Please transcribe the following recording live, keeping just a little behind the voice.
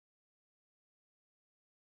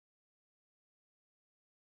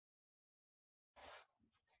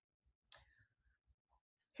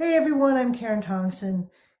Hey everyone, I'm Karen Tongson,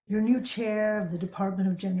 your new chair of the Department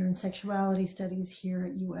of Gender and Sexuality Studies here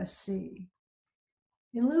at USC.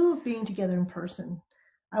 In lieu of being together in person,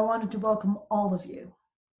 I wanted to welcome all of you,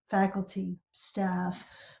 faculty, staff,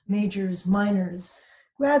 majors, minors,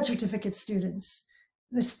 grad certificate students,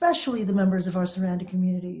 and especially the members of our surrounding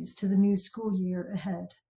communities to the new school year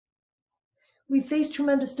ahead. We faced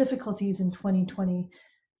tremendous difficulties in 2020,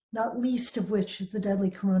 not least of which is the deadly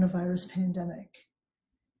coronavirus pandemic.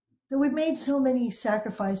 Though we've made so many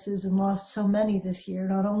sacrifices and lost so many this year,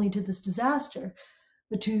 not only to this disaster,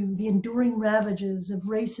 but to the enduring ravages of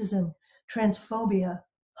racism, transphobia,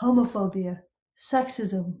 homophobia,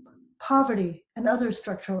 sexism, poverty, and other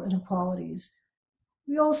structural inequalities,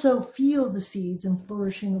 we also feel the seeds and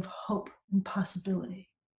flourishing of hope and possibility,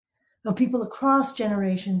 of people across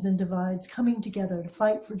generations and divides coming together to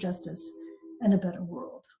fight for justice and a better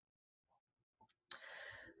world.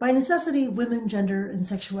 By necessity, women, gender, and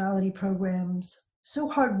sexuality programs, so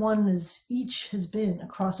hard won as each has been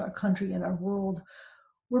across our country and our world,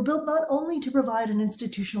 were built not only to provide an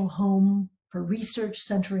institutional home for research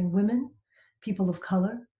centering women, people of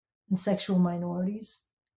color, and sexual minorities.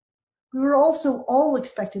 We were also all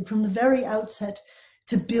expected from the very outset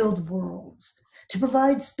to build worlds, to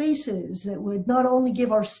provide spaces that would not only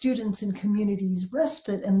give our students and communities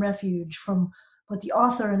respite and refuge from what the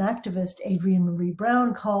author and activist Adrienne Maree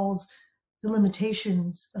Brown calls the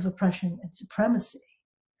limitations of oppression and supremacy,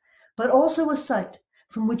 but also a site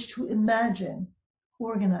from which to imagine,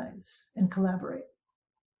 organize, and collaborate.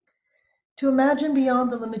 To imagine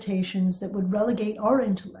beyond the limitations that would relegate our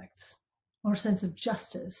intellects, our sense of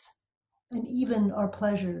justice, and even our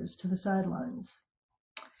pleasures to the sidelines.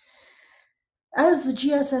 As the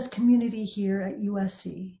GSS community here at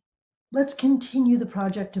USC, let's continue the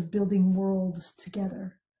project of building worlds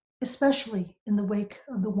together, especially in the wake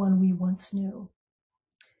of the one we once knew.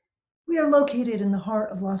 We are located in the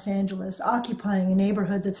heart of Los Angeles, occupying a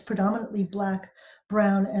neighborhood that's predominantly Black,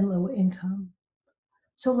 brown, and low income.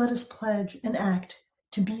 So let us pledge and act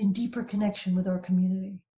to be in deeper connection with our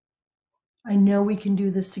community. I know we can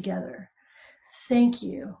do this together. Thank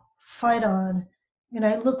you, fight on, and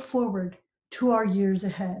I look forward to our years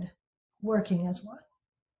ahead, working as one.